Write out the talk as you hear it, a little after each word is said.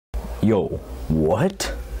Yo,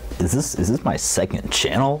 what? Is this my second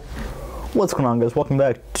channel? What's going on, guys? Welcome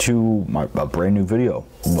back to a brand new video.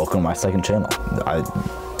 Welcome to my second channel.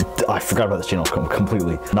 I forgot about this channel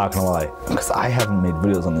completely, not gonna lie, because I haven't made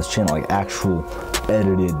videos on this channel, like actual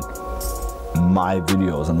edited my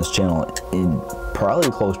videos on this channel in probably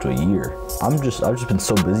close to a year. I've just been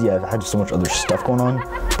so busy. I've had so much other stuff going on,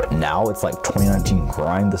 but now it's like 2019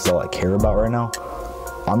 grind. This is all I care about right now.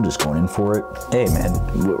 I'm just going in for it. Hey man,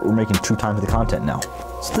 we're making 2 times the content now.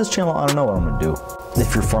 So this channel, I don't know what I'm gonna do.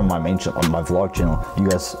 If you're from my main channel, my vlog channel, you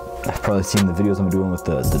guys have probably seen the videos I'm doing with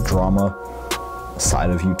the drama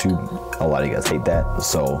side of YouTube. A lot of you guys hate that,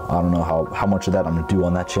 so I don't know how much of that I'm gonna do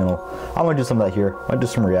on that channel. I'm gonna do some of that here. I might do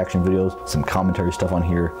some reaction videos, some commentary stuff on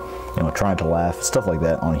here, you know, trying to laugh, stuff like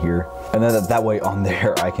that on here. And then that way on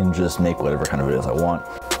there, I can just make whatever kind of videos I want,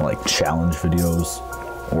 like challenge videos,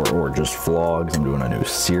 or just vlogs. I'm doing a new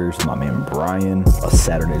series with my man Brian,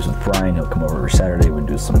 Saturdays with Brian. He'll come over every Saturday. We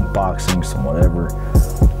do some boxing, some whatever.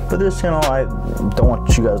 But this channel, I don't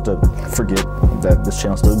want you guys to forget that this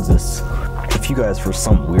channel still exists. If you guys, for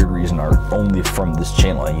some weird reason, are only from this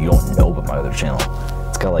channel and you don't know about my other channel,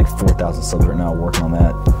 it's got like 4,000 subs right now, working on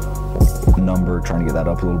that number, trying to get that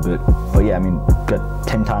up a little bit. But yeah, I mean, got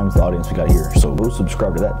 10 times the audience we got here, so go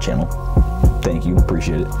subscribe to that channel. Thank you,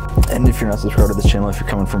 appreciate it. And if you're not subscribed to this channel, if you're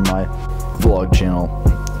coming from my vlog channel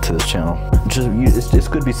to this channel, it's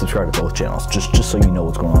good to be subscribed to both channels, just so you know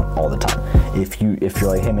what's going on all the time. If you're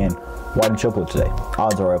like, hey man, why didn't you upload today?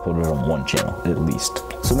 Odds are I uploaded on one channel at least.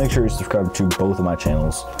 So make sure you subscribe to both of my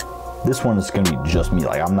channels. This one is gonna be just me.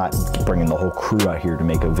 Like, I'm not bringing the whole crew out here to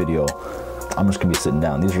make a video. I'm just gonna be sitting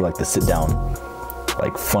down. These are like the sit down,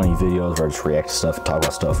 like funny videos where I just react to stuff, talk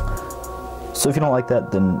about stuff. So if you don't like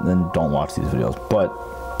that, then don't watch these videos. But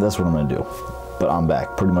that's what I'm gonna do. But I'm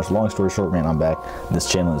back. Pretty much, long story short, man, I'm back.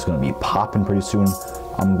 This channel is gonna be popping pretty soon.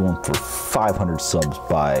 I'm going for 500 subs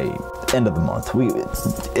by end of the month.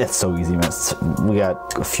 It's so easy, man. We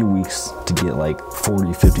got a few weeks to get like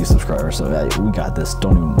 40, 50 subscribers. So we got this.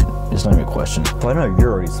 It's not even a question. Well, I know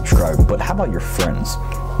you're already subscribed, but how about your friends?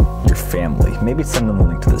 Your family, maybe send them a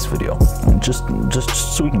link to this video, just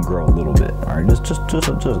so we can grow a little bit. All right, just a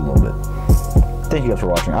little bit. Thank you guys for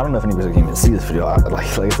watching. I don't know if anybody's gonna even see this video. Like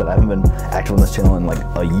I said, I haven't been active on this channel in like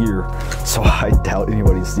a year, so I doubt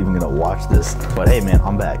anybody's even gonna watch this. But hey, man,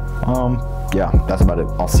 I'm back. Yeah, that's about it.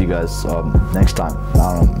 I'll see you guys next time.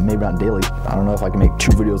 I don't know, maybe not daily. I don't know if I can make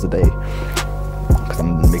 2 videos a day because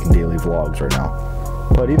I'm making daily vlogs right now.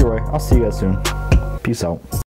 But either way, I'll see you guys soon. Peace out.